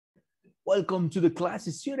Welcome to the class,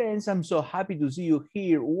 students. I'm so happy to see you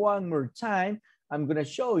here one more time. I'm going to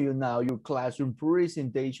show you now your classroom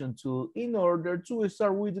presentation tool in order to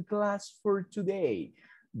start with the class for today.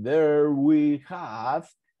 There we have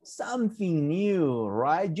something new,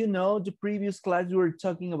 right? You know, the previous class we were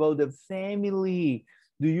talking about the family.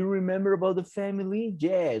 Do you remember about the family?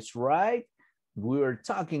 Yes, right? We were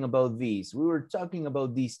talking about this. We were talking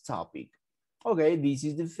about this topic. Okay, this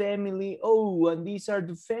is the family. Oh, and these are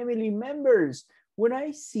the family members. When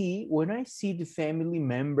I see the family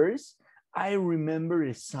members, I remember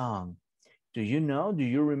a song. Do you know? Do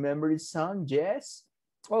you remember the song? Yes.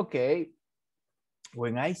 Okay.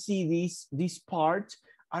 When I see this part,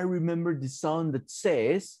 I remember the song that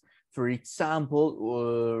says, for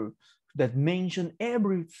example, that mention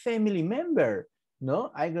every family member.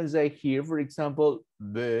 No, I can say here, for example,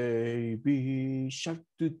 baby shark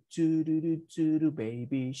do do do do do do,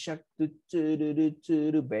 baby shark do do do do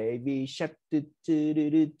do do, baby shark do do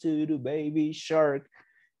do do do do, baby shark.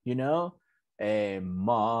 You know,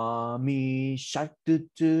 mommy shark do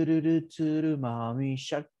do do do do do, mommy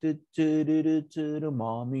shark do do do do do do,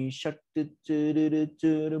 mommy shark do do do do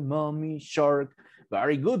do do, mommy shark.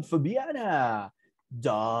 Very good, Fabiana.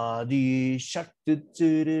 Daddy shark do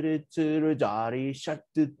do do do do do, daddy shark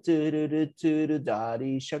do do do do do do,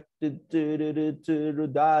 daddy shark do do do do do do,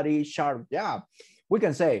 daddy shark. Yeah, we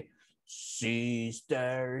can say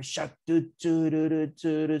sister shark do do do do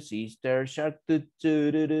do do, sister shark do do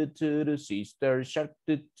do do do do, sister shark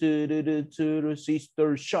do do do do do do,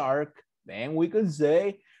 sister shark. Then we can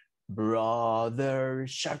say brother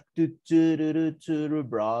shark do do do do do do,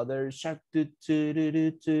 brother shark do do do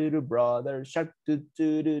do do do, brother shark do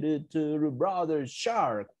do do do do do, brother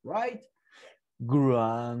shark, right?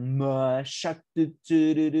 Grandma shark do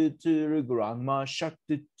do do do do, grandma shark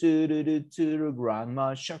do do do do do,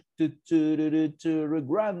 grandma shark do do do do do,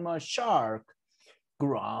 grandma shark.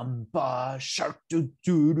 Grandpa shark do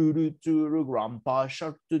do do do do, grandpa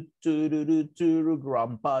shark do do do do do,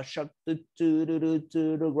 grandpa shark do do do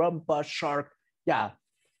do do, grandpa shark. Yeah,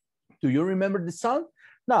 do you remember the song?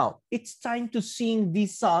 Now it's time to sing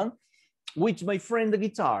this song with my friend the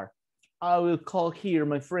guitar. I will call here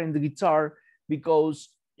my friend the guitar because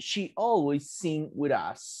she always sing with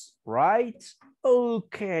us, right?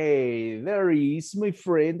 Okay, there is my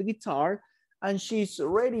friend the guitar and she's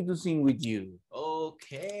ready to sing with you.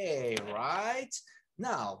 Okay, right?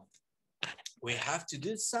 Now, we have to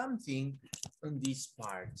do something on this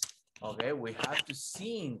part. Okay, we have to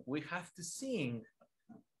sing. We have to sing.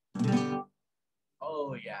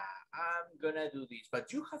 Oh yeah, I'm gonna do this,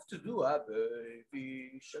 but you have to do a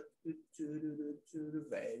baby shark, baby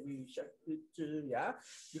shark, yeah.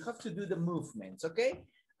 You have to do the movements, okay?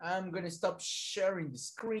 I'm gonna stop sharing the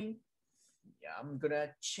screen. Yeah, I'm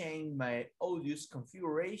gonna change my audio's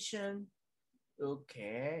configuration.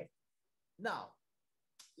 Okay, now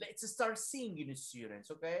let's start singing, students.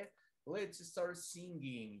 Okay, let's start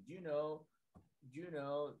singing.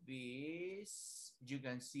 This, you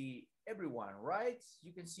can see everyone, right?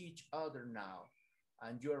 You can see each other now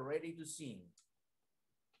and you're ready to sing.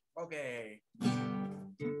 Okay,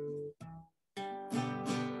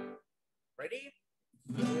 ready?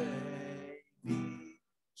 Baby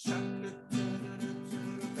shark,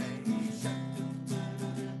 baby shark,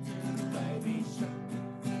 baby shark,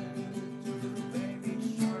 baby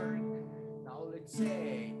shark. Now let's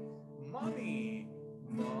say mommy,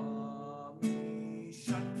 mommy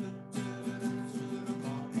shark,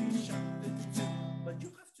 mommy shark. But you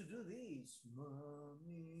have to do this,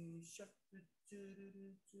 mommy shark,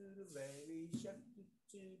 baby shark.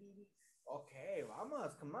 Okay,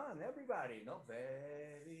 vamos, come on, everybody. No,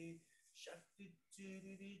 baby shark, baby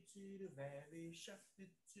shark,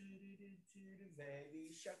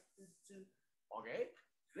 baby shark. Okay,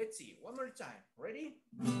 let's see, one more time. Ready?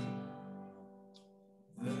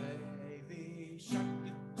 Baby shark,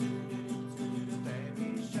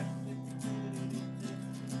 baby shark,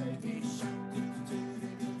 baby shark,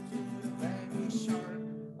 baby shark.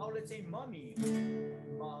 Now let's say mommy,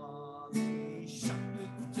 mommy shark,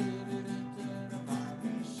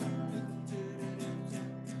 mommy shark,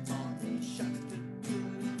 mommy shark,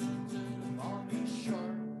 mommy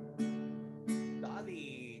shark.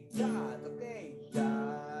 Daddy, dad, okay,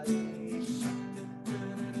 daddy shark,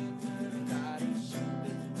 daddy shark,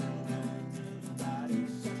 daddy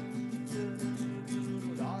shark,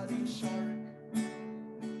 daddy shark.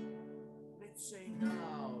 Let's say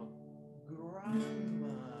now,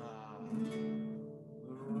 grandma,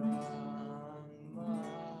 grandma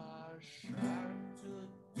shark,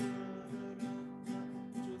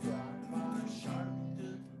 grandma shark,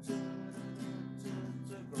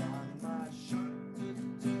 grandma shark.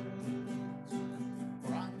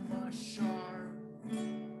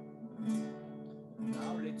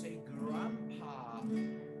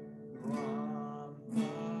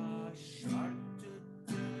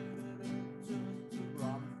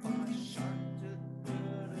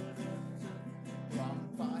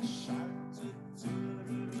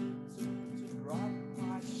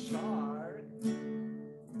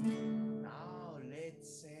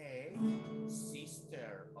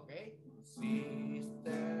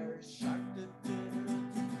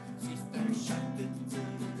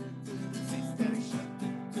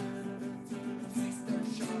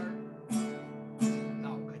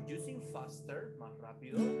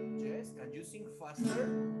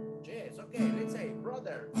 Faster? Yes, okay, let's say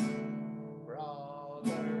brother.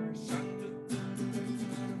 Brother shark.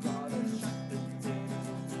 Brother shark.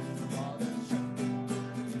 Brother shark.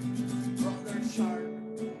 Brother shark.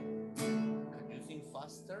 Can you sing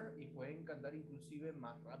faster? Y pueden cantar inclusive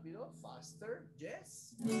más rápido. Faster?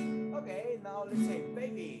 Yes. Okay, now let's say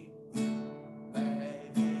baby.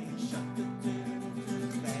 Baby shark. Baby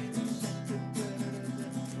shark.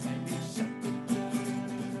 Baby shark.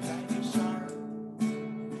 Baby shark.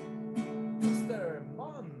 Faster,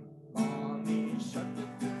 mom. Mommy shark.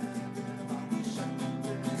 Mommy shark.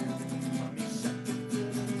 Mommy shark.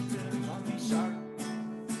 Mommy shark.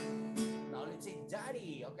 Now let's say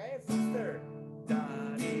daddy, okay? Faster.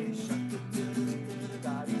 Daddy shark.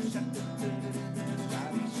 Daddy shark.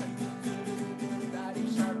 Daddy shark. Daddy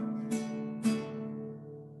shark.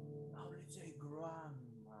 Now let's say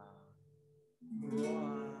grandma.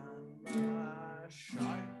 Grandma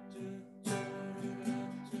shark.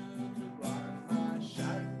 Grandma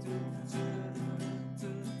shark.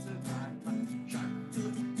 Grandma shark.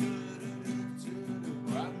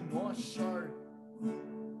 Grandma shark.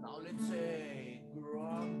 Now let's say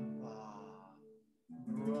grandpa.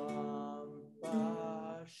 Grandpa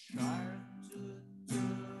shark.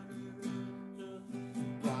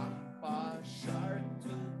 Grandpa shark.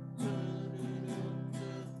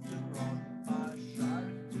 Grandpa shark.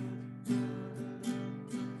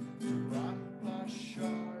 Grandpa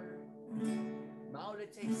shark. Now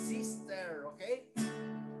let's say sister, okay?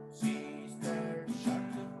 Sister shark.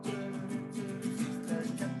 Sister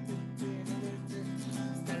shark.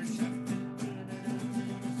 Sister shark.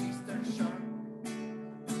 Sister shark.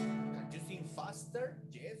 Can you sing faster?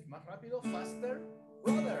 Yes, más rápido, faster.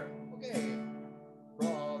 Brother, okay.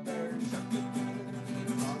 Brother shark.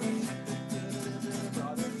 Brother shark.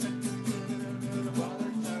 Brother shark.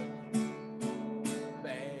 Brother shark.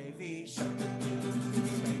 Baby shark. Baby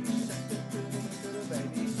shark.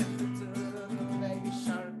 Baby shark. Baby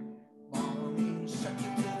shark. Mommy shark. Mommy shark.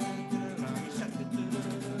 Mommy shark.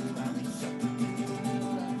 Mommy shark.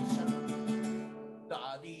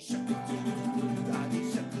 Daddy shark. Daddy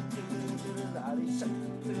shark. Daddy shark.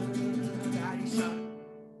 Daddy shark.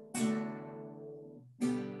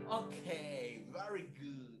 Okay, very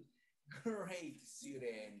good. Great,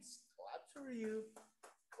 students. Claps for you.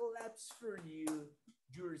 Claps for you.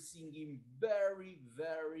 You're singing very,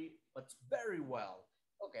 but very well.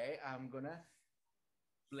 Okay, I'm gonna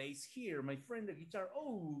place here my friend the guitar.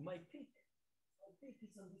 Oh, my pick. My pick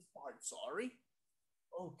is on this part. Sorry.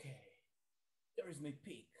 Okay, there is my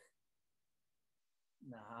pick.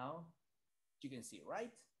 Now you can see,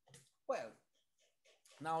 right? Well,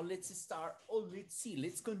 now let's start. Oh, let's see.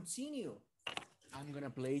 Let's continue. I'm gonna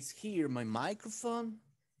place here my microphone.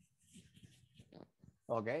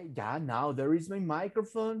 Okay, yeah, now there is my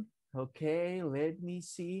microphone. Okay, let me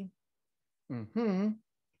see.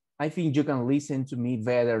 I think you can listen to me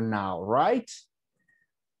better now, right?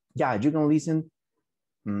 Yeah, you can listen.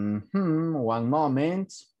 One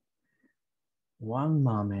moment. One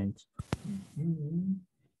moment.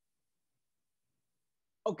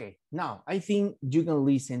 Okay, now I think you can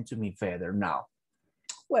listen to me better now.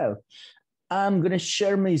 Well, I'm gonna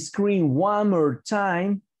share my screen one more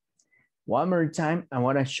time. One more time, I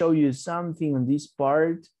wanna show you something on this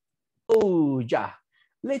part. Oh, yeah.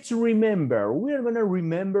 Let's remember, we're gonna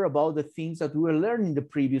remember about the things that we were learning in the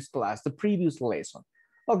previous class, the previous lesson.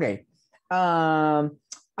 Okay, I'm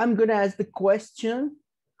gonna ask the question,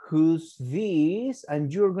 who's this?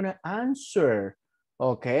 And you're gonna answer.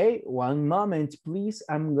 Okay, one moment, please.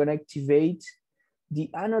 I'm gonna activate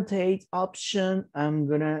the annotate option.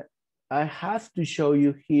 I have to show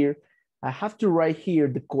you here. I have to write here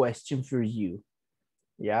the question for you.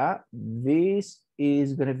 Yeah, this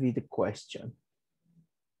is gonna be the question.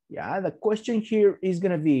 Yeah, the question here is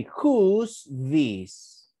gonna be, who's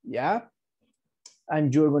this? Yeah,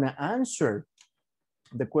 and you're gonna answer.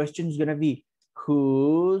 The question is gonna be,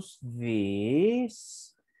 who's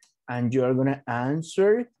this? And you're gonna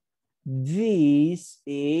answer, this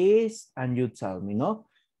is, and you tell me, no?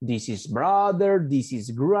 This is brother, this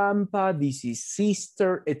is grandpa, this is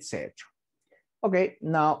sister, etc. Okay,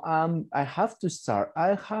 now I have to start.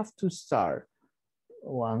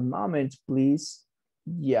 One moment, please.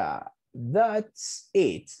 Yeah, that's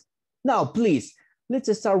it. Now, please,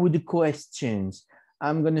 let's start with the questions.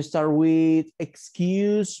 I'm gonna start with,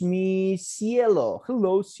 excuse me, Cielo.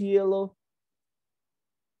 Hello, Cielo.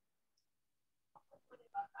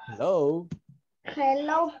 Hello.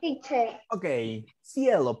 Hello, teacher. Okay,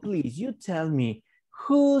 Cielo, please, you tell me,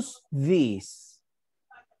 who's this?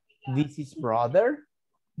 This is brother.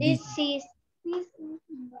 This is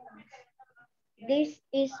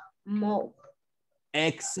mom.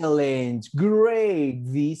 Excellent. Great.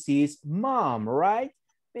 This is mom, right?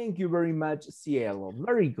 Thank you very much, Cielo.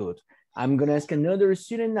 Very good. I'm going to ask another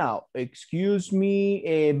student now. Excuse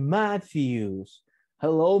me, Matthews.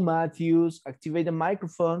 Hello, Matthews. Activate the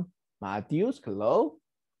microphone. Matthews, hello.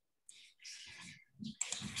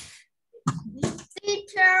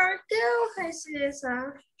 Teacher, ¿qué hoja es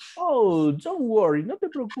esa? Oh, don't worry, no te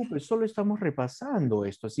preocupes, solo estamos repasando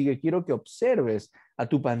esto, así que quiero que observes a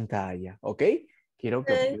tu pantalla, ¿ok? Quiero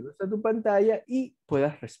que observes a tu pantalla y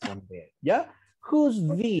puedas responder, ¿ya? Who's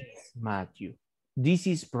this, Matthew? This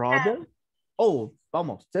is brother? Oh,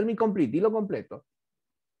 vamos, tell me complete, dilo completo.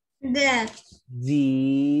 Dad.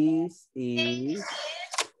 This is...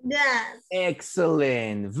 Dad.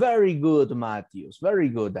 Excellent, very good, Matthews, very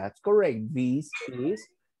good, that's correct. This is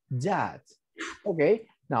dad. Okay,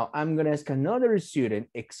 now I'm gonna ask another student.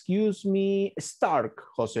 Excuse me, Stark,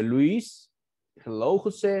 Jose Luis. Hello,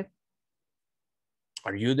 Jose.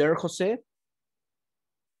 Are you there, Jose?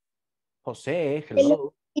 Jose,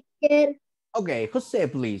 hello. Teacher. Okay, Jose,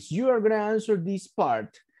 please. You are gonna answer this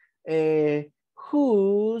part.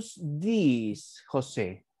 Who's this,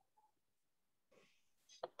 Jose?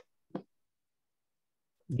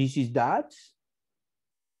 This is dad?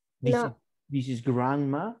 No. This is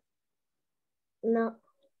grandma? No.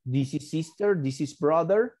 This is sister? This is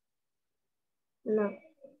brother? No.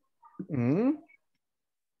 Hmm?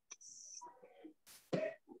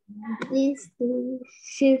 This is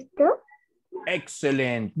sister.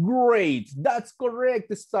 Excellent, great, that's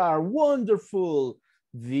correct, Star, wonderful.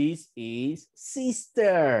 This is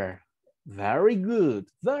sister. Very good,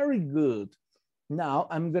 very good. Now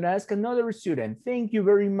I'm gonna ask another student. Thank you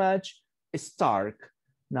very much, Stark.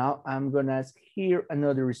 Now I'm gonna ask here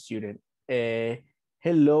another student.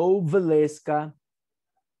 Hello, Valeska.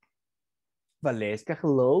 Valeska,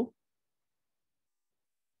 hello.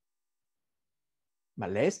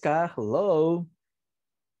 Valeska, hello.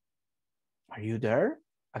 Are you there?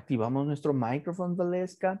 Activamos nuestro micrófono,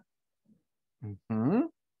 Valeska.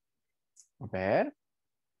 A ver.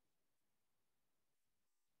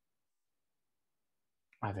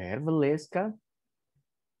 A ver, Valeska.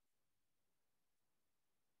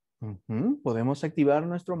 ¿Podemos activar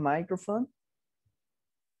nuestro micrófono?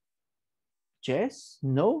 Yes,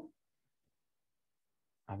 no.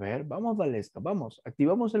 A ver, vamos, Valeska, vamos.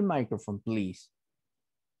 Activamos el micrófono, please.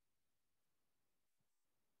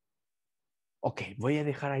 Ok, voy a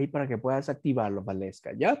dejar ahí para que puedas activarlo,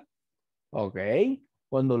 Valeska, ¿ya? Ok.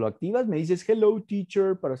 Cuando lo activas, me dices hello,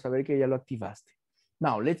 teacher, para saber que ya lo activaste.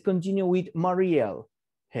 Now, let's continue with Marielle.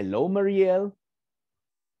 Hello, Marielle.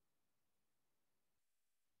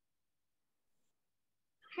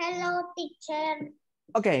 Hello, teacher.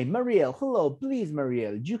 Okay, Marielle, hello, please,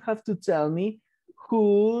 Marielle. You have to tell me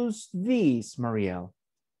who's this, Marielle?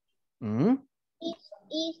 This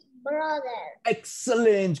is brother.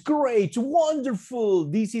 Excellent, great, wonderful.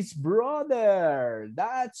 This is brother.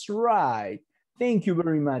 That's right. Thank you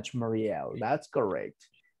very much, Marielle. That's correct.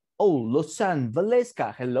 Oh, Lausanne,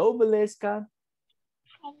 Valeska. Hello, Valeska.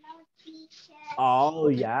 Hello, teacher. Oh,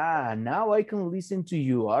 yeah. Now I can listen to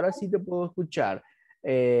you. Ahora sí te puedo escuchar.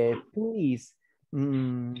 Please,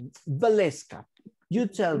 Valeska, you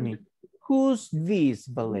tell me, who's this,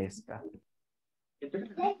 Valeska?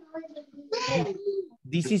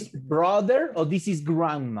 This is brother or this is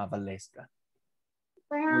grandma, Valeska?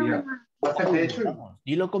 Vamos,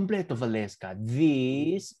 dilo completo, Valeska.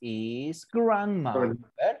 This is grandma.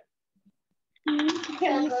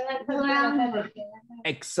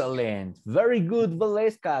 Excellent. Very good,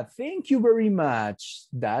 Valeska. Thank you very much.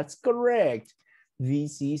 That's correct.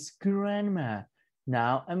 This is grandma.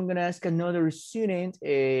 Now I'm going to ask another student,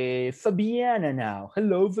 Fabiana now.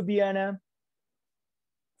 Hello, Fabiana.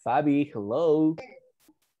 Fabi, hello.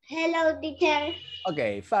 Hello, teacher.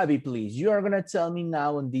 Okay, Fabi, please. You are going to tell me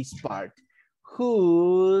now on this part.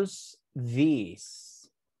 Who's this?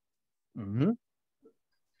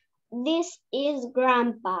 This is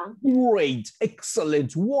grandpa. Great,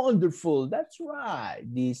 excellent, wonderful. That's right.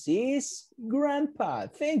 This is grandpa.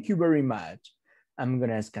 Thank you very much. I'm going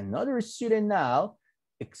to ask another student now.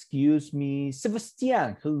 Excuse me,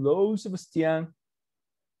 Sebastian. Hello, Sebastian.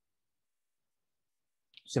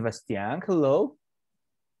 Sebastian, hello.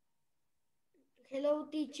 Hello,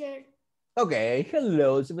 teacher. Okay,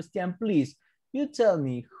 hello, Sebastian. Please, you tell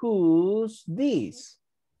me, who's this?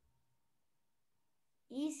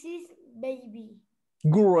 This is baby.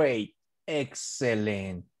 Great,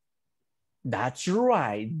 excellent. That's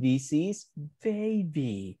right. This is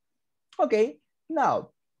baby. Okay,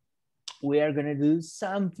 now we are going to do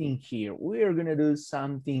something here. We are going to do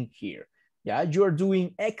something here. Yeah, you are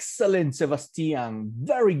doing excellent, Sebastian.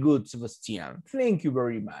 Very good, Sebastian. Thank you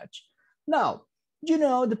very much. Now, you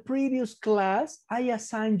know, the previous class, I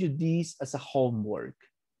assigned you this as a homework,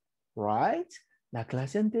 right? La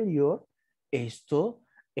clase anterior, esto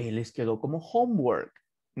les quedó como homework.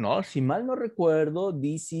 No, si mal no recuerdo,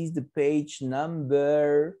 this is the page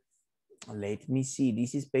number, let me see,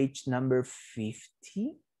 this is page number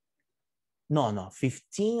 50. No,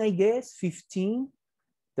 15, I guess, 15.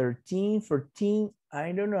 13, 14,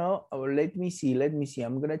 I don't know. Oh, let me see.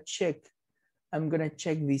 I'm gonna check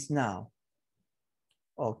this now.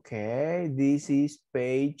 Okay, this is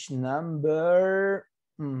page number,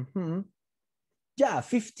 yeah,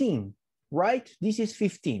 15, right? This is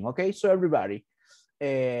 15, okay? So everybody,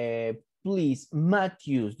 please,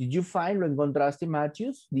 Matthews, did you find, lo encontraste,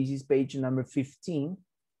 Matthews? This is page number 15.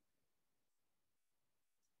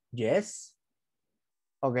 Yes?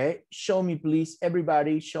 Okay, show me please,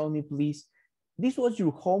 everybody, show me please. This was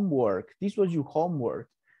your homework.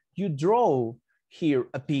 You draw here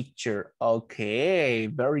a picture. Okay,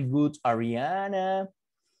 very good, Ariana.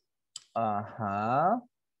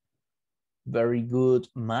 Very good,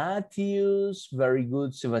 Matthews. Very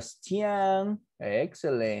good, Sebastian.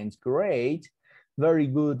 Excellent, great. Very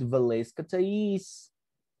good, Valesca Thais.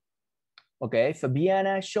 Okay,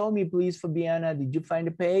 Fabiana, show me please, Fabiana. Did you find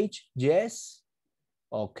the page? Yes?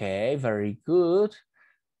 Okay, very good.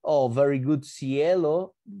 Oh, very good,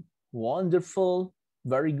 Cielo. Wonderful.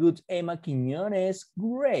 Very good, Emma Quiñones.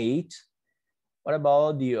 Great. What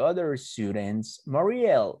about the other students?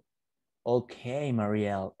 Marielle. Okay,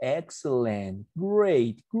 Marielle. Excellent.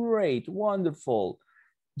 Great, wonderful.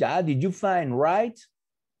 Yeah, did you find, right?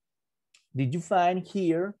 Did you find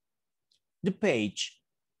here the page?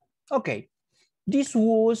 Okay, this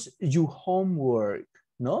was your homework,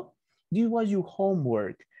 no? This was your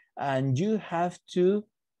homework, and you have to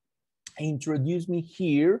introduce me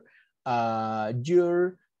here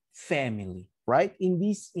your family, right? In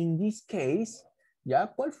this case, ¿ya?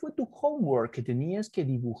 ¿Cuál fue tu homework que tenías que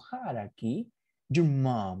dibujar aquí? Your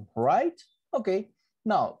mom, right? Okay,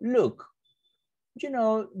 now look, you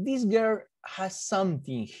know, this girl has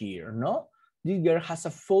something here, no? This girl has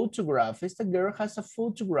a photograph. Esta girl has a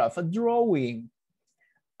photograph, a drawing.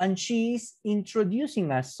 And she's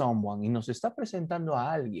introducing us someone. Y nos está presentando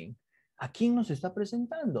a alguien. ¿A quién nos está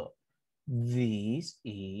presentando? This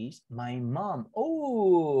is my mom.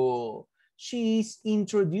 Oh, she's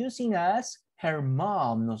introducing us her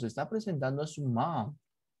mom. Nos está presentando a su mom,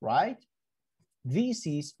 right? This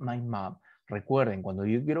is my mom. Recuerden, cuando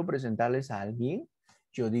yo quiero presentarles a alguien,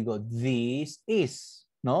 yo digo this is,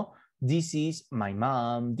 ¿no? This is my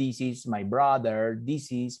mom, this is my brother,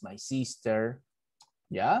 this is my sister.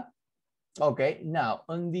 Yeah? Okay, now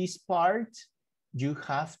on this part, you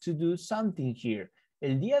have to do something here.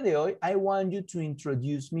 El día de hoy, I want you to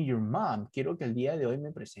introduce me your mom. Quiero que el día de hoy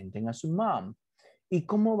me presenten a su mom. ¿Y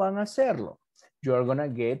cómo van a hacerlo? You are gonna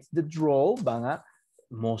get the draw, van a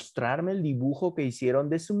mostrarme el dibujo que hicieron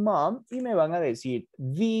de su mom y me van a decir,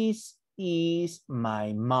 this is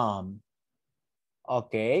my mom.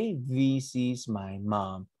 Okay, this is my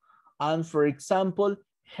mom. And for example,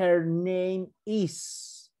 her name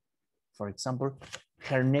is, for example,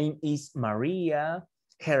 her name is Maria,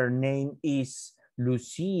 her name is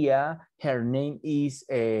Lucia, her name is,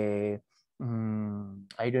 I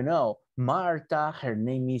don't know, Marta, her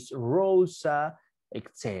name is Rosa,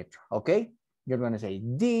 etc. Okay? You're going to say,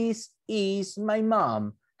 this is my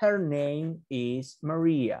mom. Her name is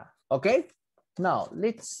Maria. Okay? Now,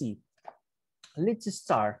 let's see. Let's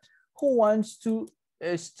start. Who wants to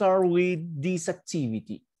start with this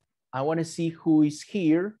activity? I want to see who is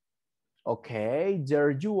here. Okay,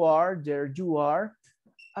 there you are. There you are.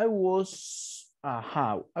 I was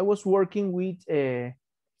working with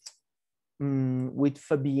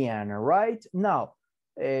Fabiana, right? Now,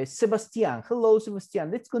 Sebastian. Hello,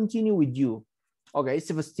 Sebastian. Let's continue with you. Okay,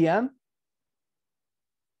 Sebastian.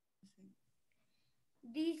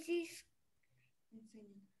 This is.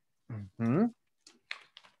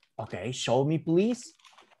 Okay, show me, please.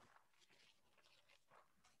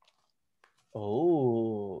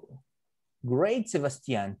 Oh, great,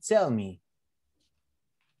 Sebastian. Tell me.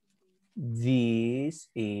 This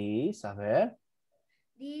is, a ver.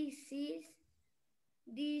 This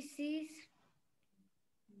is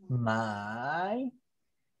my.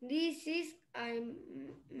 This is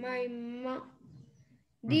my mom.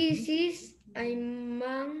 This is my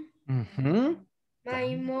mom.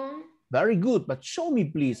 My mom. Very good, but show me,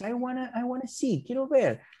 please. I wanna see. Quiero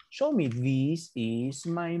ver. Show me. This is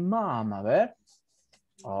my mom. A ver.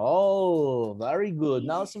 Oh, very good.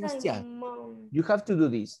 Now, This is my Sebastián, mom. you have to do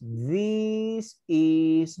this. This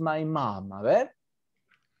is my mom. A ver.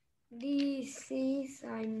 This is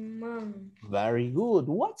my mom. Very good.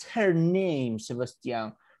 What's her name,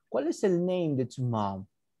 Sebastián? ¿Cuál es el name de tu mom?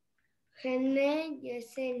 Her name is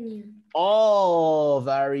Yesenia. Oh,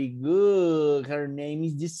 very good. Her name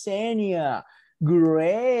is Yesenia.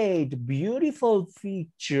 Great. Beautiful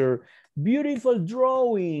picture. Beautiful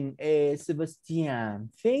drawing, Sebastián.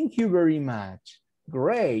 Thank you very much.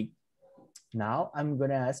 Great. Now I'm going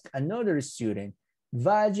to ask another student,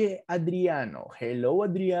 Valle Adriano. Hello,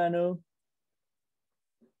 Adriano.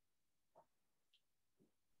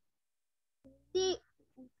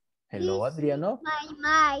 Hello, Adriano.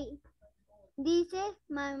 This is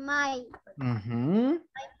my mom. Mm-hmm.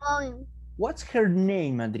 My mom. What's her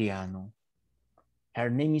name, Adriano? Her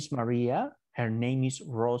name is Maria. Her name is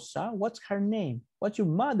Rosa. What's her name? What's your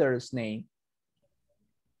mother's name?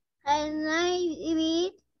 Her name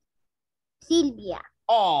is Silvia.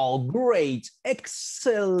 Oh, great.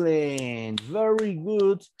 Excellent. Very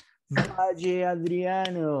good. Valle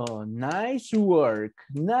Adriano. Nice work.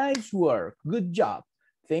 Nice work. Good job.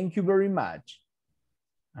 Thank you very much.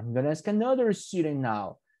 I'm going to ask another student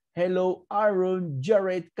now. Hello, Aaron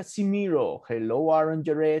Jared Casimiro. Hello, Aaron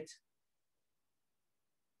Jared.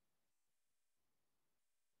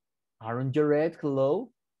 Aaron Jared, hello.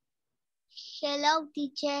 Hello,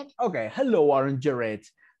 teacher. Okay, hello, Aaron Jared.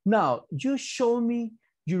 Now, you show me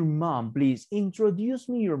your mom, please. Introduce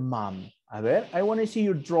me your mom. A ver, I want to see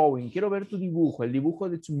your drawing. Quiero ver tu dibujo, el dibujo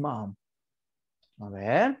de tu mom. A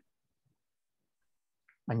ver.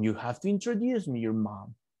 And you have to introduce me your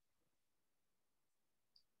mom.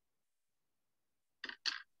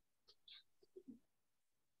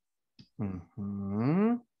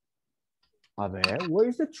 A ver, where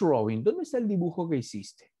is the drawing? ¿Dónde está el dibujo que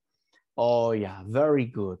hiciste? Oh, yeah, very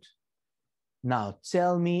good. Now,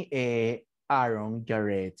 tell me, Aaron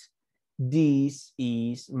Garrett, this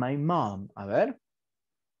is my mom. A ver.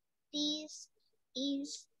 This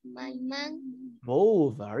is my mom.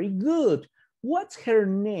 Oh, very good. What's her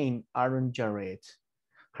name, Aaron Jarrett?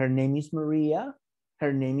 Her name is Maria.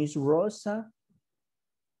 Her name is Rosa.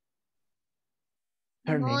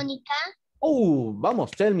 Her Monica. name. Oh, vamos,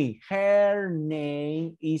 tell me. Her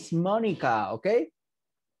name is Monica, okay?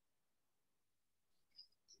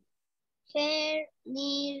 Her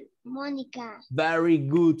name Monica. Very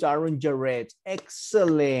good, Aaron Jarrett.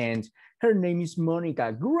 Excellent. Her name is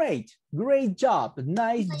Monica. Great, great job.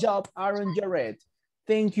 Nice job, Aaron Jarrett.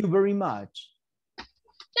 Thank you very much.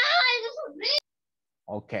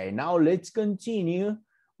 Okay, now let's continue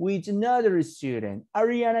with another student,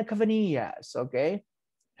 Ariana Cavanillas, okay?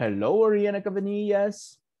 Hello, Ariana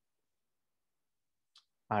Cavanillas.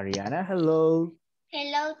 Ariana, hello.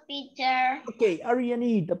 Hello, teacher. Okay,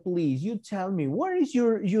 Arianita, please, you tell me, what is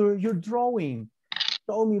your drawing?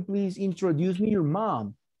 Tell me, please, introduce me your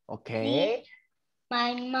mom, okay?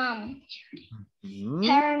 My mom. Mm-hmm.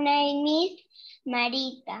 Her name is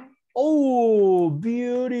Marita. Oh,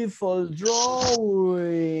 beautiful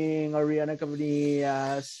drawing, Ariana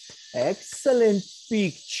Cabanillas. Excellent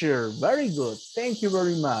picture. Very good. Thank you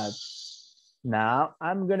very much. Now,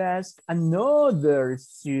 I'm going to ask another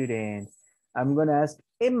student. I'm going to ask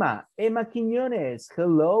Emma. Emma Quiñones.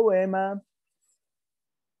 Hello, Emma.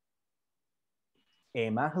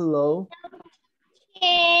 Emma, hello.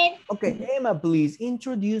 Yes. Okay, Emma, please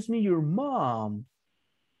introduce me your mom.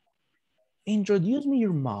 Introduce me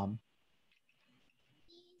your mom.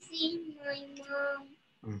 This is my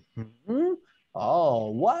mom. Mm-hmm. Oh,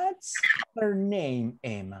 what's her name,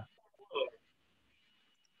 Emma?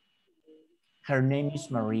 Her name is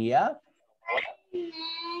Maria.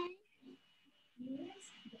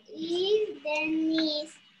 Is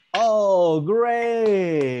Denise. Oh,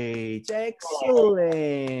 great.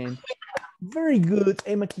 Excellent. Very good,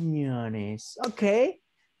 Emma Quiñones. Okay,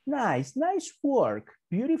 nice, nice work.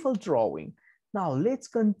 Beautiful drawing. Now let's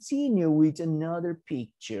continue with another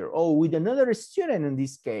picture. Oh, with another student in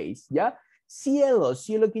this case, yeah? Cielo,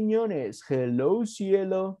 Cielo Quiñones. Hello,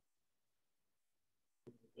 Cielo.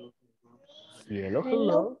 Cielo,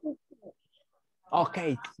 hello.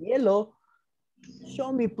 Okay, Cielo.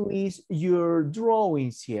 Show me, please, your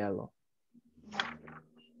drawing, Cielo.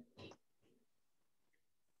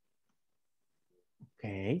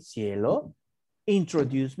 Okay, Cielo.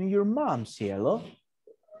 Introduce me your mom, Cielo.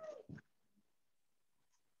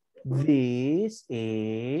 This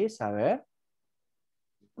is, a ver.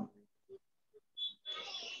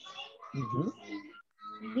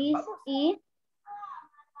 This is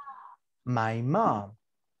My mom.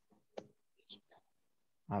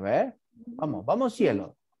 A ver, vamos,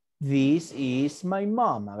 Cielo. This is my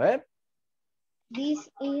mom. A ver. This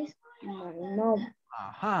is my mom.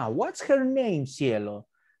 Ajá. What's her name, cielo?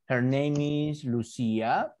 Her name is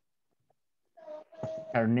Lucia.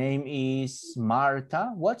 Her name is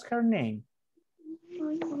Marta. What's her name?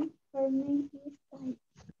 Her name is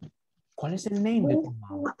 ¿Cuál es el name de tu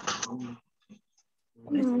mom?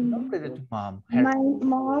 ¿Cuál es el nombre de tu mom? my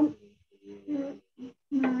mom.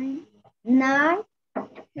 Nine.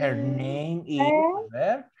 Her name is, a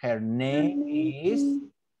ver, her name is,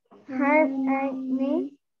 Her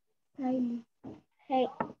name. Hey.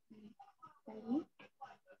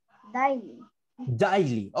 Daily.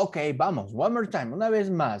 Daily. Ok, vamos, one more time, una vez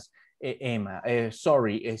más. Emma,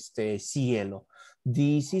 sorry, cielo.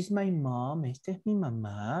 This is my mom, esta es mi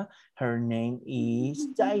mamá. Her name is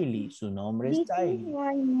Daily, su nombre es This is Daily.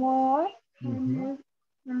 my mom. Ujú.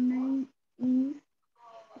 Her name is.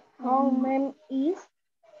 Her name is.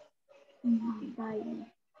 Daily.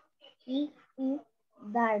 It is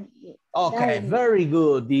Daily. Okay, very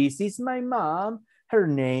good. This is my mom. Her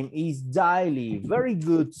name is Daily. Very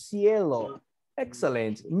good, Cielo.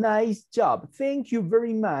 Excellent. Nice job. Thank you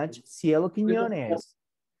very much, Cielo Quiñones.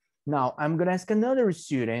 Now, I'm going to ask another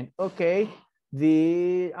student, okay?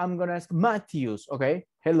 I'm going to ask Matthews, okay?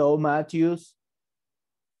 Hello, Matthews.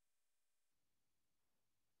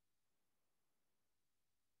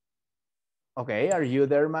 Okay, are you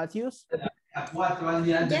there, Matthews?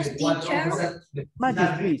 Yes, teacher.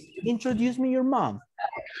 Matthews, please, introduce me your mom.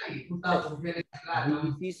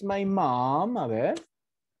 This is my mom, a ver.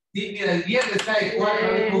 Sí, mira, el viernes cae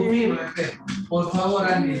 4 de confirma, por favor,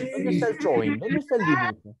 Andy. ¿Dónde está el drawing? ¿Dónde está el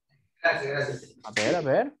dibujo? Gracias, gracias. A ver, a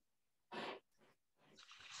ver.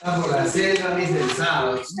 Está por la cena, mis del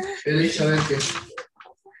sábado. Pero dicho a ver qué.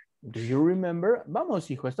 Do you remember?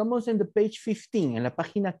 Vamos, hijo, estamos en the page 15, en la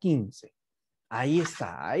página 15. Ahí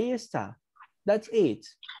está, ahí está. That's it.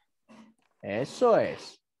 Eso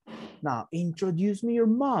es. Now, introduce me your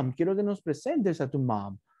mom. Quiero que nos presentes a tu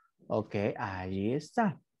mom. Ok, ahí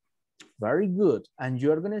está. Very good. And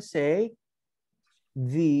you're going to say,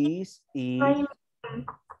 this is...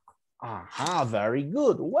 Aha, very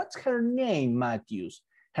good. What's her name, Matthews?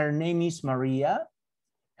 Her name is Maria.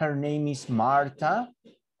 Her name is Marta.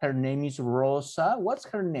 Her name is Rosa. What's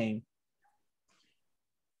her name?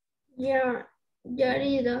 Yarida.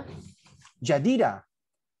 Yadira.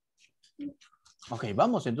 Ok,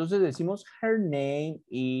 vamos. Entonces decimos, her name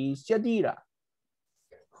is Yadira.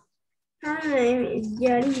 Her name is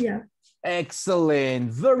Yarida.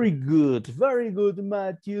 Excellent. Very good,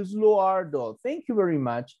 Matthews Loardo. Thank you very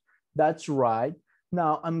much. That's right.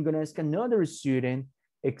 Now I'm going to ask another student.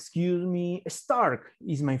 Excuse me, Stark.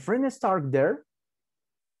 Is my friend Stark there?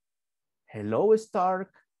 Hello,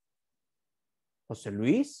 Stark. Jose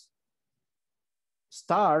Luis?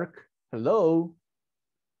 Stark, hello.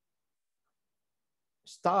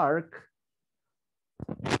 Stark.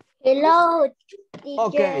 Hello, teacher.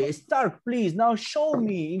 Okay, Stark, please, now show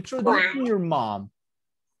me. Introduce me your mom.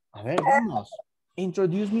 A ver, vamos.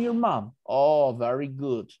 Introduce me your mom. Oh, very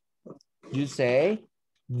good. You say,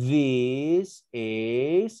 this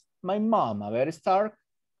is my mom. A ver, Stark.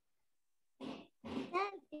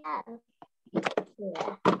 A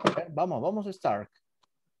ver, vamos, Stark.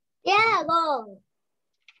 Tiago.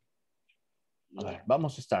 A ver,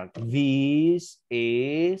 vamos, Stark. This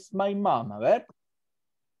is my mom. A ver.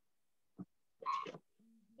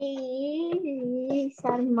 This is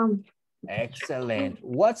our mom. Excelente.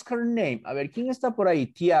 What's her name? A ver, ¿quién está por ahí?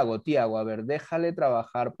 Tiago. A ver, déjale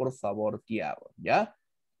trabajar, por favor, Tiago. ¿Ya?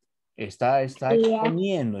 Está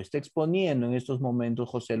exponiendo en estos momentos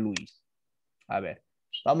José Luis. A ver,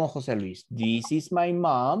 vamos, José Luis. This is my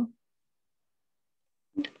mom.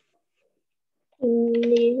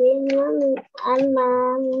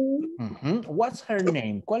 What's her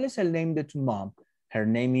name? ¿Cuál es el name de tu mom? Her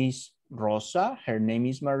name is Rosa. Her name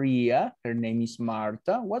is Maria. Her name is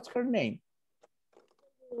Marta. What's her name?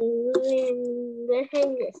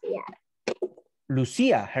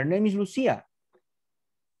 Lucia. Her name is Lucia.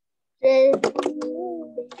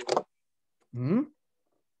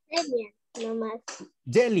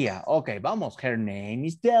 Delia. Ok, vamos. Her name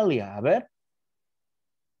is Delia. A ver.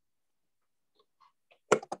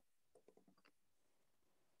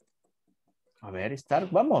 A ver,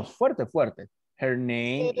 Stark. Vamos, fuerte. Her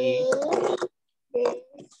name is...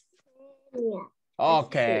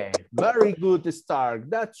 Okay, very good, Stark.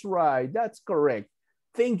 That's right. That's correct.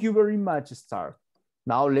 Thank you very much, Stark.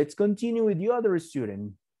 Now let's continue with the other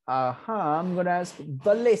student. I'm going to ask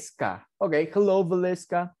Valeska. Okay, hello,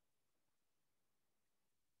 Valeska.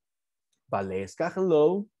 Valeska,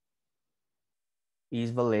 hello.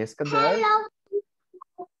 Is Valeska there? Hello.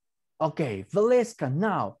 Okay, Valeska,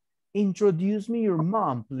 now Introduce me your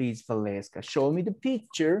mom, please, Valeska. Show me the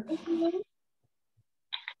picture.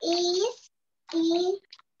 Is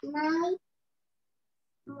my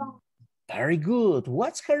mom. Very good.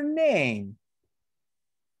 What's her name?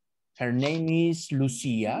 Her name is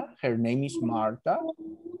Lucia. Her name is Marta.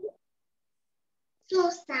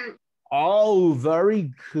 Susan. Oh,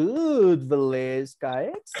 very good,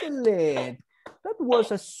 Valeska. Excellent. That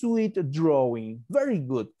was a sweet drawing. Very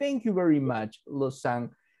good. Thank you very much, Lausanne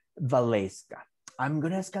Valeska. I'm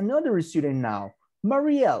going to ask another student now.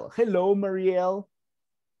 Marielle. Hello, Marielle.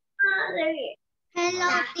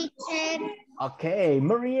 Hello, teacher. Okay,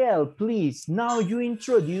 Marielle, please. Now you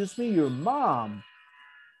introduce me your mom.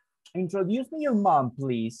 Introduce me your mom,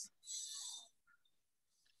 please.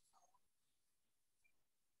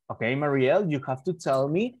 Okay, Marielle, you have to tell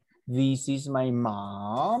me, this is my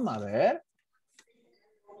mom. A ver.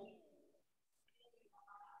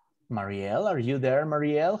 Marielle, are you there,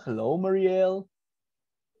 Marielle? Hello, Marielle.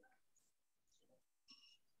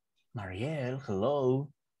 Marielle, hello.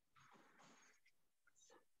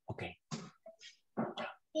 Okay.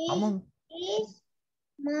 This is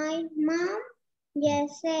my mom,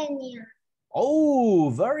 Yesenia. Oh,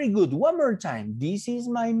 very good. One more time. This is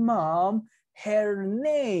my mom. Her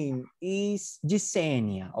name is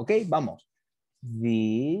Yesenia. Okay, vamos.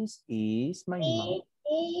 This is my mom. This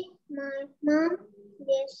is my mom,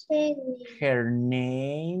 Yesenia. Her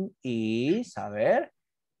name is, a ver.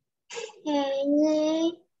 Her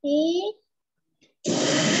name is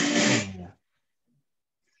Yesenia.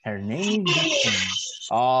 Her name is Yesenia.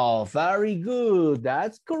 Oh, very good.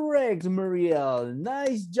 That's correct, Marielle.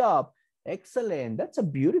 Nice job. Excellent. That's a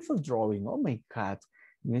beautiful drawing. Oh my God.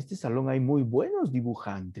 En este salón hay muy buenos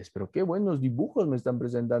dibujantes, pero qué buenos dibujos me están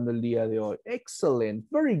presentando el día de hoy. Excellent.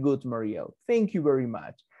 Very good, Marielle. Thank you very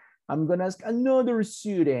much. I'm going to ask another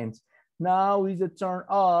student. Now is the turn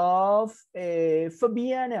of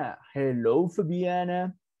Fabiana. Hello,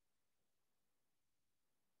 Fabiana.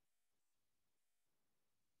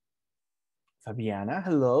 Fabiana,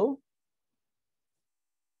 hello.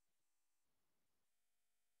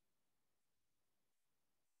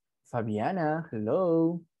 Fabiana,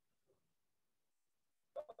 hello.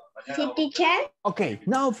 Sí, teacher. Okay,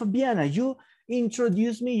 now Fabiana, you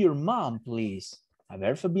introduce me your mom, please. A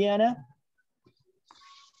ver, Fabiana.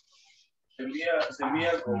 This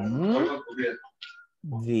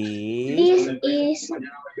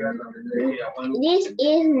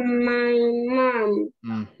is my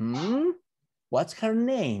mom. What's her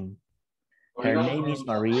name? Her name is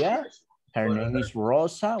Maria. Her name is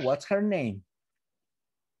Rosa. What's her name?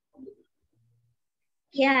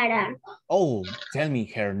 Kiara. Oh, tell me,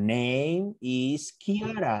 her name is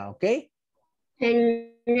Kiara, okay? Her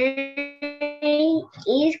name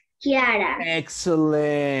is Kiara.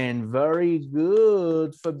 Excellent. Very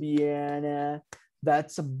good, Fabiana.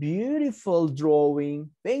 That's a beautiful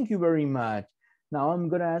drawing. Thank you very much. Now I'm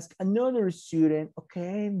going to ask another student.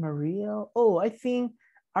 Okay, Maria. Oh, I think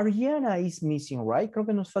Ariana is missing, right? Creo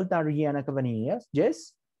que nos falta Ariana Cabanillas.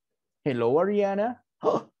 Yes? Hello, Ariana.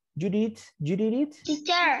 Oh, you did it?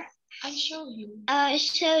 Teacher, I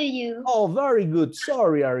show you. Oh, very good.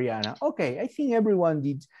 Sorry, Ariana. Okay, I think everyone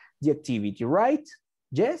did the activity, right?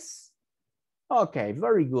 Yes? Okay,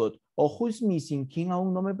 very good. Oh, who's missing? ¿Quién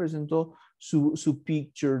aún no me presentó su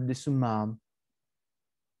picture de su mom?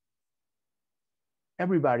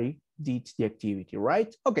 Everybody did the activity,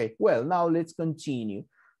 right? Okay, well, now let's continue.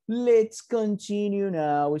 Let's continue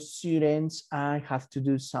now, students. I have to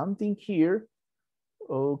do something here.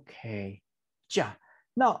 Okay, yeah.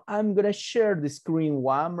 Now I'm gonna share the screen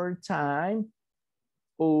one more time.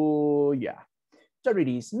 Oh, yeah. There it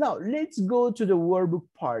is. Now let's go to the workbook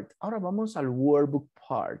part. Ahora vamos al workbook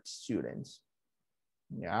part, students.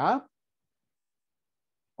 Yeah.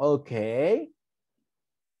 Okay.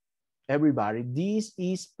 Everybody, this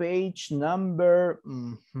is page number,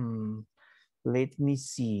 let me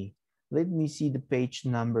see the page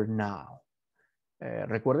number now.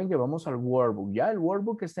 Recuerden que vamos al workbook, ya el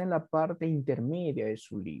workbook está en la parte intermedia de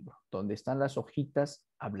su libro, donde están las hojitas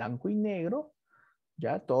a blanco y negro,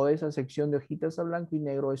 ya toda esa sección de hojitas a blanco y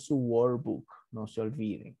negro es su workbook, no se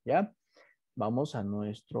olviden, ya. Vamos a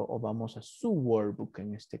vamos a su workbook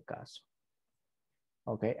en este caso.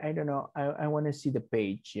 Okay, I don't know. I want to see the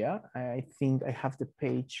page, yeah? I think I have the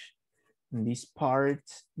page in this part.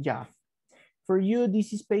 Yeah. For you,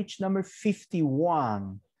 this is page number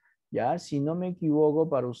 51. Yeah, si no me equivoco,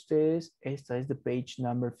 para ustedes, esta es the page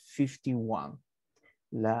number 51.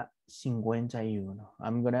 La 51.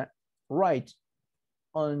 I'm going to write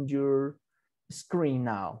on your screen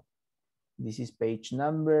now. This is page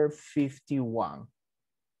number 51.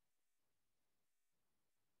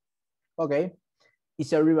 Okay.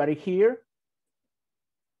 Is everybody here?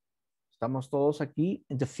 Estamos todos aquí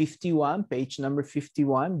in the 51, page number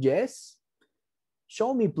 51. Yes.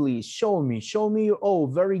 Show me, please. Show me. Show me. Oh,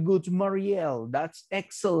 very good, Marielle. That's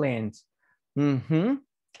excellent. Mm-hmm.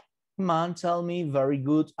 Come on, tell me. Very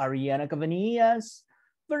good, Ariana Cabanillas.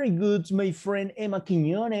 Very good, my friend Emma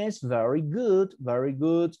Quiñones. Very good. Very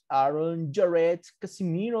good, Aaron Jarrett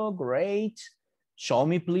Casimiro. Great. Show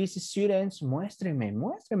me, please, students.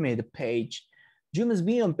 Muéstreme the page. You must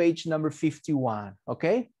be on page number 51,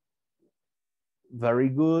 okay? Very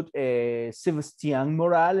good. Sebastián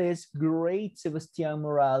Morales. Great, Sebastián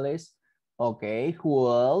Morales. Okay, who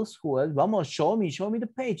else? Who else? Vamos, show me the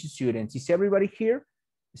page, students. Is everybody here?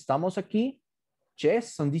 ¿Estamos aquí?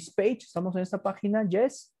 Yes, on this page. ¿Estamos en esta página?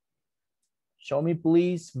 Yes. Show me,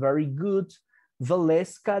 please. Very good.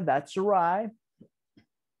 Valeska, that's right.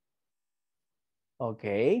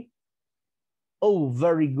 Okay. Oh,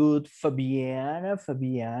 very good. Fabiana,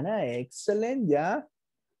 excellent, yeah.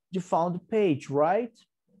 You found the page, right?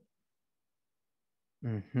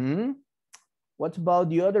 Mm-hmm. What about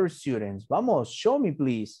the other students? Vamos, show me,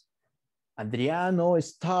 please. Adriano,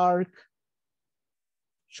 Stark.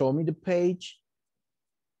 Show me the page.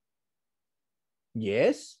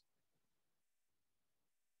 Yes.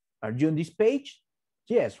 Are you on this page?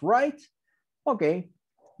 Yes, right? Okay.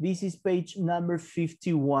 This is page number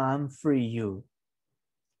 51 for you.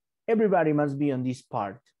 Everybody must be on this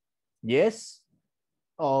part. Yes?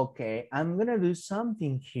 Okay, I'm gonna do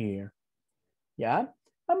something here. Yeah,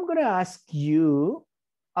 I'm gonna ask you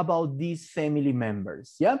about these family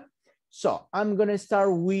members. Yeah, so I'm gonna start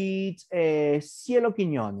with Cielo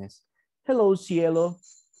Quiñones. Hello, Cielo.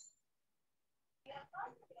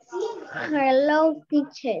 Hello,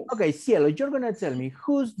 teacher. Okay, Cielo, you're gonna tell me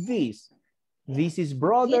who's this? This is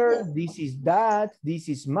brother, this is dad, this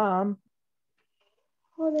is mom.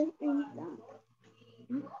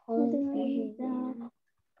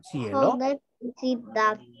 Cielo.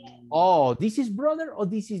 Oh, this is brother or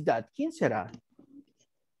this is dad? ¿Quién será?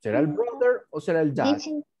 ¿Será el brother o será el dad? This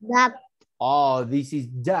is dad. Oh, this is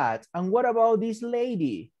dad. And what about this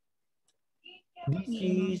lady? This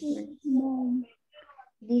is mom.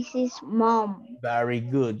 This is mom. Very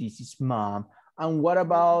good. This is mom. And what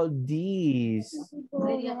about this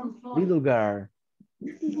little girl?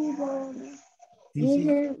 This is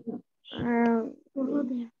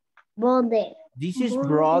brother. This is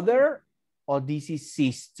brother or this is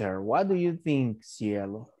sister? What do you think,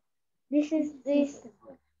 Cielo? This is sister.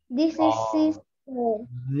 This is sister.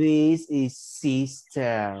 This is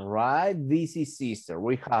sister, right? This is sister.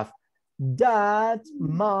 We have dad,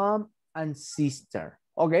 mom, and sister.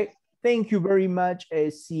 Okay, thank you very much,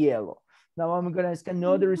 Cielo. Now I'm gonna ask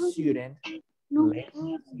another student. Let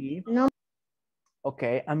me see. No.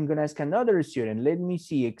 Okay, I'm gonna ask another student. Let me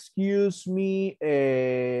see. Excuse me,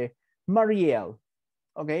 Marielle.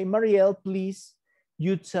 Okay, Marielle, please.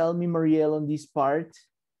 You tell me, Marielle, on this part.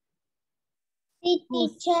 Sí,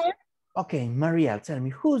 teacher. Okay, Marielle, tell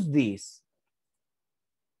me, who's this?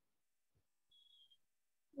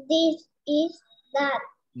 This is dad.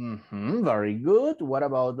 Very good. What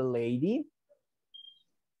about the lady?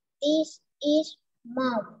 This is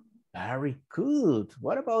mom. Very good.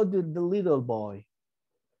 What about the little boy?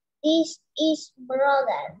 This is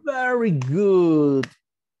brother. Very good.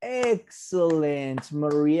 Excellent,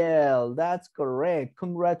 Marielle. That's correct.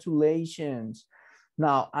 Congratulations.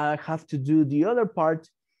 Now I have to do the other part.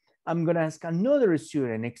 I'm gonna ask another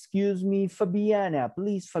student. Excuse me, Fabiana.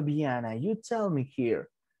 Please, Fabiana, you tell me here.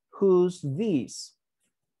 Who's this?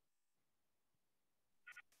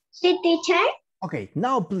 Sí, teacher. Okay,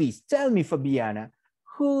 now please tell me, Fabiana,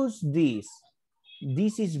 who's this?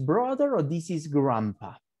 This is brother or this is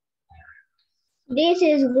grandpa? This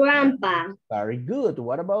is grandpa. Very good.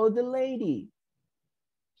 What about the lady?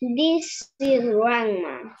 This is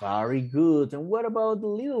grandma. Very good. And what about the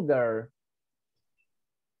little girl?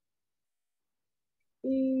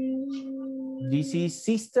 This is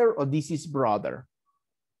sister or this is brother?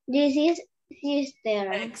 This is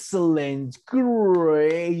sister. Excellent.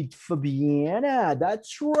 Great, Fabiana.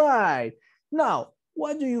 That's right. Now,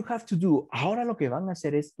 what do you have to do? Ahora lo que van a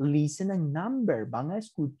hacer es listen and number. Van a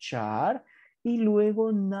escuchar y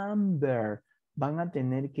luego number. Van a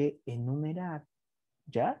tener que enumerar.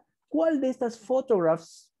 ¿Ya? ¿Cuál de estas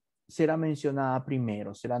photographs será mencionada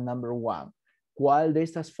primero? Será number 1. ¿Cuál de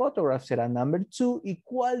estas photographs será number 2? ¿Y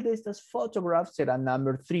cuál de estas photographs será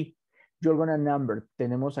number 3? You're gonna number.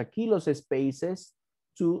 Tenemos aquí los spaces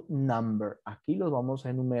to number. Aquí los vamos a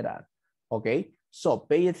enumerar. Okay? So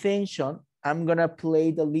pay attention. I'm gonna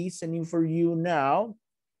play the listening for you now.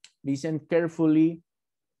 Listen carefully.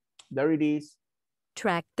 There it is.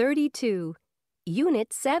 Track 32,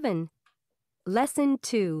 Unit 7, Lesson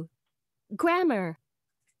 2, Grammar,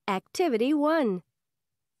 Activity 1.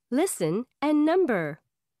 Listen and number.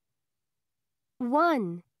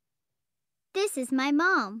 1, This is my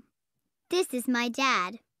mom. This is my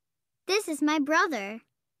dad. This is my brother.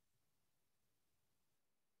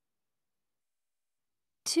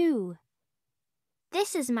 2,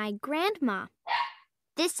 This is my grandma.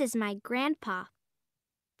 This is my grandpa.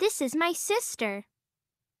 This is my sister.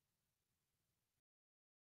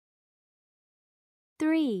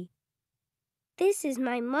 3, This is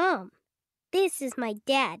my mom. This is my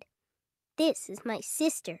dad. This is my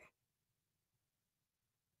sister.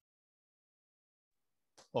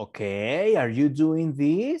 Okay, are you doing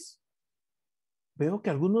this? Veo que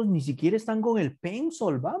algunos ni siquiera están con el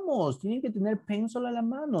pencil. Vamos, tienen que tener pencil a la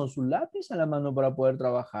mano, su lápiz a la mano para poder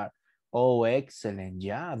trabajar. Oh, excellent.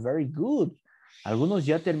 Yeah, very good. Algunos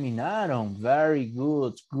ya terminaron. Very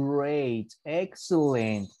good. Great.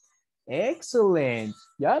 Excellent. Excellent.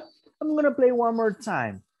 Yeah, I'm going to play one more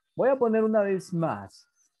time. Voy a poner una vez más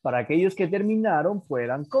para aquellos que terminaron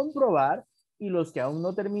puedan comprobar y los que aún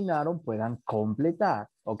no terminaron puedan completar.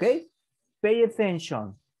 ¿Ok? Pay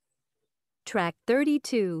attention. Track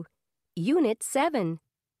 32, Unit 7,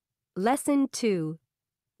 Lesson 2,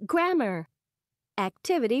 Grammar,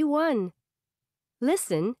 Activity 1.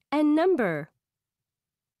 Listen and number.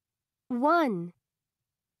 1,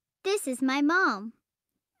 This is my mom.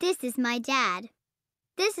 This is my dad.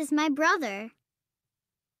 This is my brother.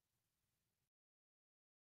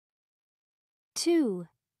 2,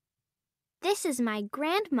 This is my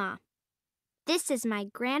grandma. This is my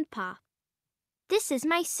grandpa. This is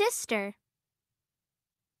my sister.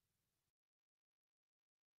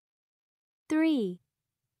 3,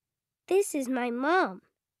 This is my mom.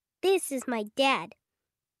 This is my dad.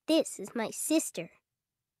 This is my sister.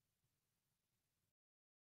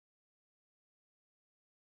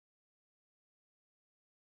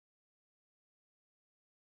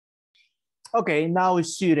 Okay, now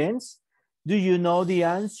students, do you know the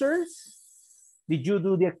answers? Did you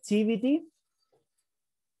do the activity?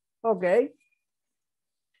 Okay.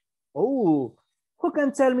 Oh, who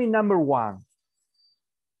can tell me number 1?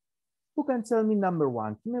 Who can tell me number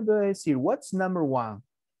 1? ¿Quién me puede decir what's number 1?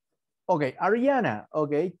 Okay, Ariana,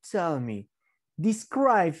 okay, tell me.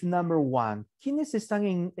 Describe number 1. ¿Quiénes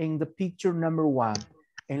están en the picture number 1?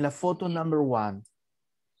 En la foto number 1.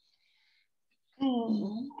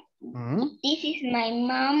 This is my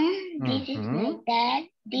mom. This is my dad.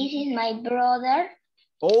 This is my brother.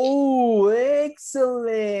 Oh,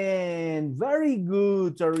 excellent. Very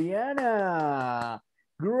good, Ariana.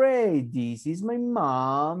 Great. This is my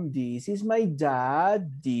mom. This is my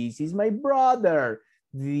dad. This is my brother.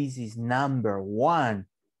 This is number 1.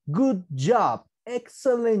 Good job.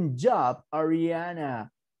 Excellent job,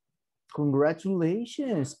 Ariana.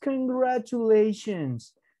 Congratulations.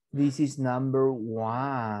 Congratulations. This is number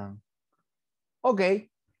 1. Okay.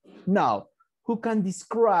 Now, who can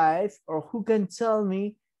describe or who can tell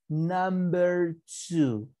me number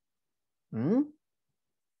 2? Who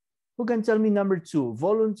can tell me number 2?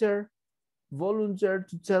 Volunteer? Volunteer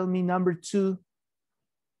to tell me number 2?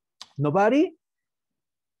 Nobody?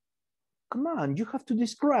 Come on, you have to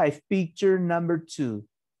describe picture number 2.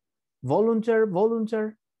 Volunteer,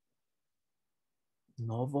 volunteer?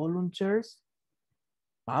 No volunteers?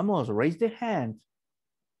 Vamos, raise the hand.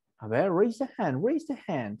 A ver, raise the hand, raise the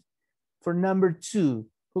hand. For number 2,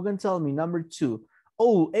 who can tell me number 2?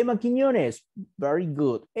 Oh, Emma Quiñones. Very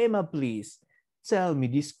good. Emma, please. Tell me,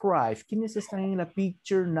 describe. ¿Quiénes están en la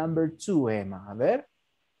picture number 2, Emma? A ver.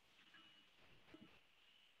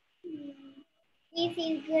 This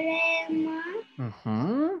is grandma.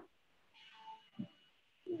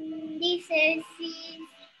 This is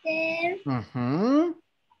sister.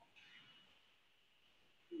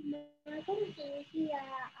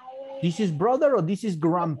 This is brother or this is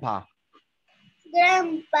grandpa?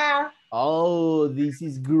 Grandpa. Oh, this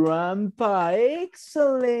is grandpa.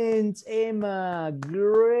 Excellent, Emma.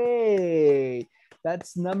 Great.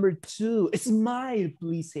 That's number 2. Smile,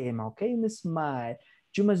 please, Emma. Okay, smile.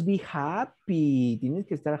 You must be happy. Tienes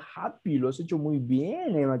que estar happy. Lo has hecho muy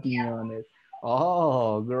bien, Emma Quiñones.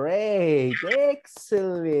 Oh, great.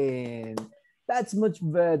 Excellent. That's much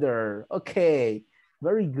better. Okay.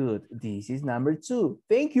 Very good. This is number 2.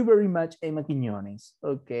 Thank you very much, Emma Quiñones.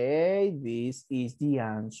 Okay, this is the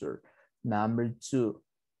answer. Number 2.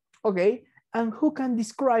 Okay, and who can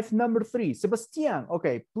describe number 3? Sebastian.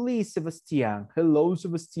 Okay, please, Sebastian. Hello,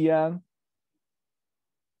 Sebastian.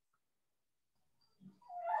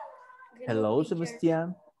 Hello,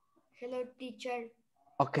 Sebastian. Hello, teacher.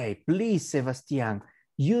 Okay, please, Sebastian.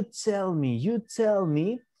 You tell me,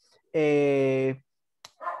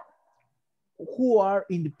 who are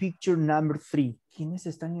in the picture number 3? ¿Quiénes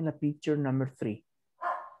están en la picture number 3?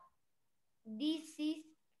 This is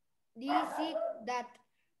that.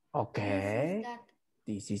 Okay.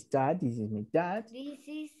 This is that. This is my dad. This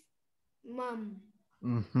is mom.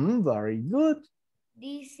 Very good.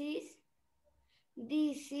 This is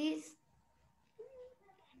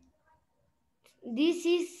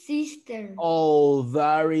sister. Oh,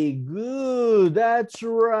 very good. That's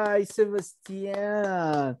right,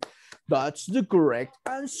 Sebastian. That's the correct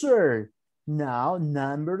answer. Now,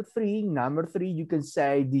 number 3, you can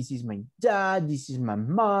say, this is my dad, this is my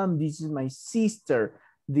mom, this is my sister.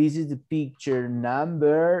 This is the picture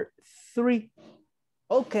number 3.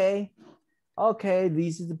 Okay,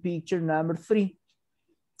 this is the picture number 3.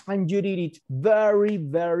 And you did it very,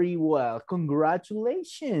 very well.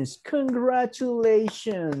 Congratulations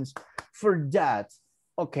for that.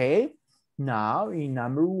 Okay, now in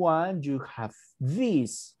number 1, you have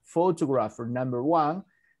this photograph for number 1.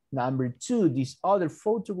 Number 2, this other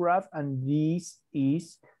photograph, and this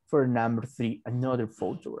is for number 3, another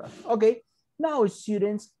photograph. Okay, now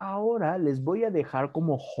students, ahora les voy a dejar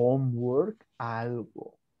como homework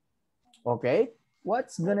algo. Okay,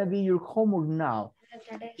 what's gonna be your homework now?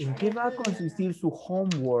 ¿En qué va a consistir su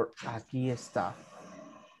homework? Aquí está.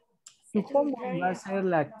 Su homework va a ser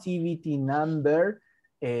la activity number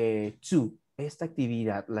 2. Esta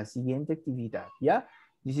actividad, la siguiente actividad, ¿ya?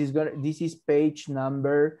 This is page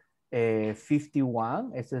number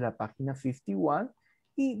 51. Esta es la página 51.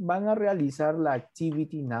 Y van a realizar la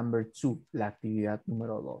activity number 2, la actividad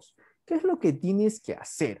número 2. ¿Qué es lo que tienes que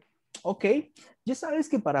hacer? Ok, ya sabes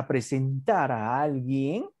que para presentar a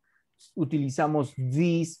alguien utilizamos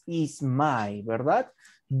this is my, ¿verdad?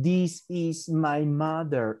 This is my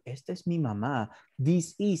mother. Esta es mi mamá.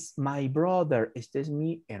 This is my brother. Este es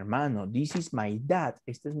mi hermano. This is my dad.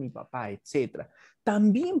 Este es mi papá, etc.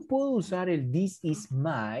 También puedo usar el this is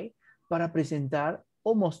my para presentar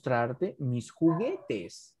o mostrarte mis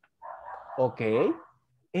juguetes. ¿Ok?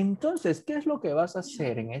 Entonces, ¿qué es lo que vas a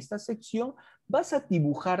hacer en esta sección? Vas a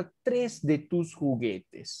dibujar 3 de tus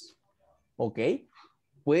juguetes. ¿Ok?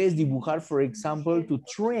 Puedes dibujar, por ejemplo, tu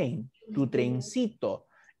trencito.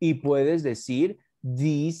 Y puedes decir,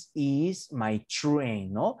 this is my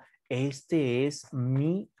train, ¿no? Este es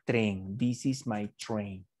mi tren. This is my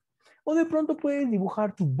train. O de pronto puedes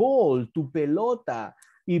dibujar tu ball, tu pelota.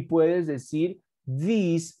 Y puedes decir,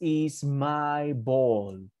 this is my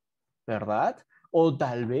ball. ¿Verdad? O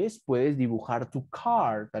tal vez puedes dibujar tu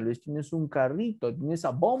car. Tal vez tienes un carrito, tienes a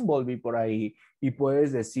Bumblebee por ahí. Y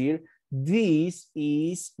puedes decir, this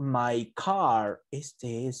is my car.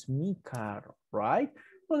 Este es mi carro, right?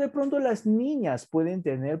 O de pronto las niñas pueden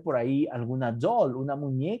tener por ahí alguna doll, una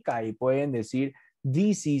muñeca, y pueden decir,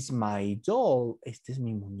 this is my doll. Esta es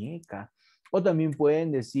mi muñeca. O también pueden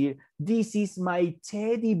decir, this is my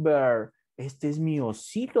teddy bear. Este es mi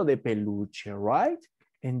osito de peluche, right?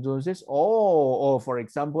 Entonces, for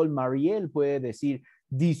example, Mariel puede decir,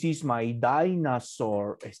 this is my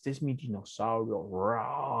dinosaur. Este es mi dinosaurio.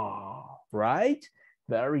 Right?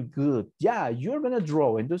 Very good. Yeah, you're going to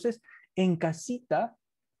draw. Entonces, en casita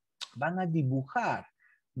van a dibujar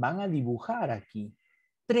aquí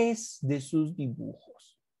 3 de sus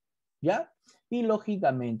dibujos. ¿Ya? Y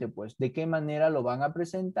lógicamente, pues, ¿de qué manera lo van a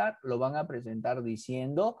presentar? Lo van a presentar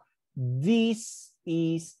diciendo, this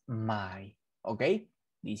is my, ¿ok?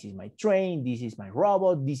 This is my train, this is my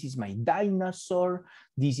robot, this is my dinosaur,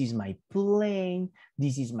 this is my plane,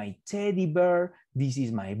 this is my teddy bear, this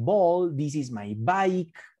is my ball, this is my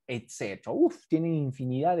bike, etc. Uf, tienen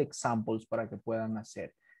infinidad de examples para que puedan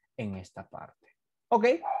hacer en esta parte.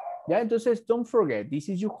 Ok, ya entonces, don't forget, this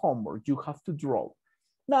is your homework, you have to draw.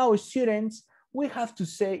 Now, students, we have to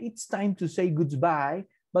say, it's time to say goodbye,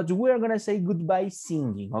 but we're going to say goodbye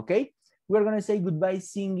singing, okay? We're going to say goodbye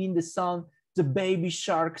singing the song, the Baby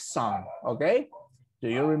Shark song, okay? Do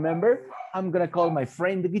you remember? I'm gonna call my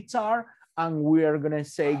friend the guitar and we're gonna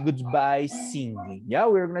say goodbye singing. Yeah,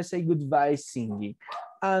 we're gonna say goodbye singing.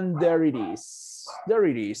 And there it is. There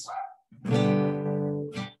it is.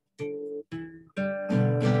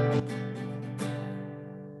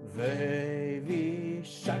 Baby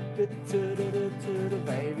shark,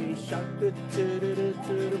 baby shark,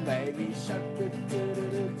 baby shark,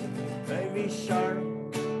 baby shark.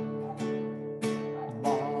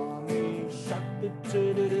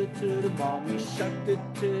 Mommy shark,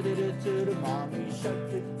 mommy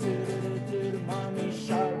shark, mommy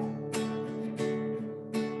shark.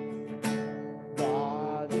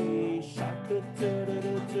 Daddy shark,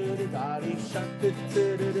 daddy shark,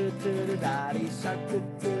 daddy shark,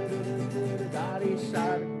 daddy shark.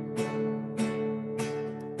 shark.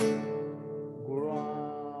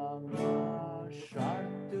 Grandma shark,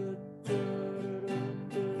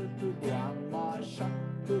 grandma shark,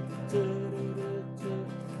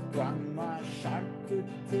 grandma shark,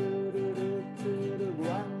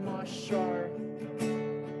 grandma shark,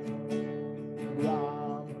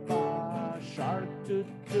 grandpa shark,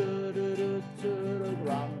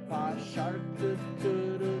 grandpa shark,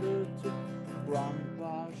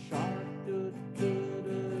 grandpa shark,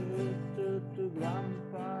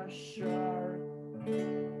 grandpa shark.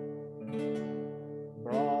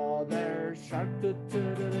 Brother shark,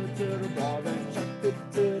 brother shark,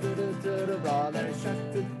 brother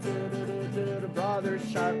shark, brother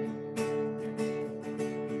shark.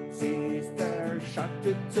 Sister shark,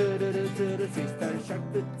 sister shark,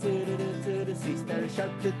 sister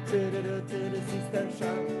shark, sister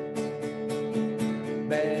shark.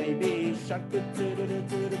 Baby shark,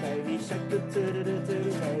 baby shark,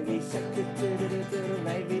 baby shark,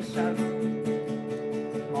 baby shark.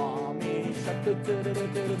 Mommy shark,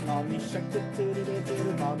 mommy shark,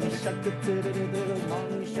 mommy shark,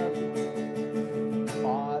 mommy shark.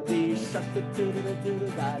 Daddy shark,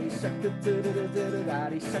 daddy shark,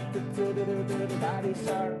 daddy shark, daddy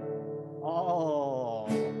shark. Oh,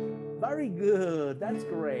 very good. That's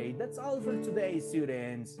great. That's all for today,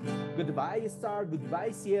 students. Goodbye, Star.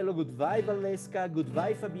 Goodbye, Cielo. Goodbye, Valeska.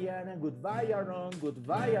 Goodbye, Fabiana. Goodbye, Aaron.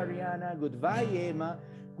 Goodbye, Ariana. Goodbye, Emma.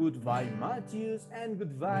 Goodbye, Matheus. And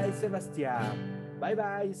goodbye, Sebastian.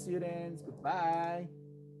 Bye-bye, students. Goodbye.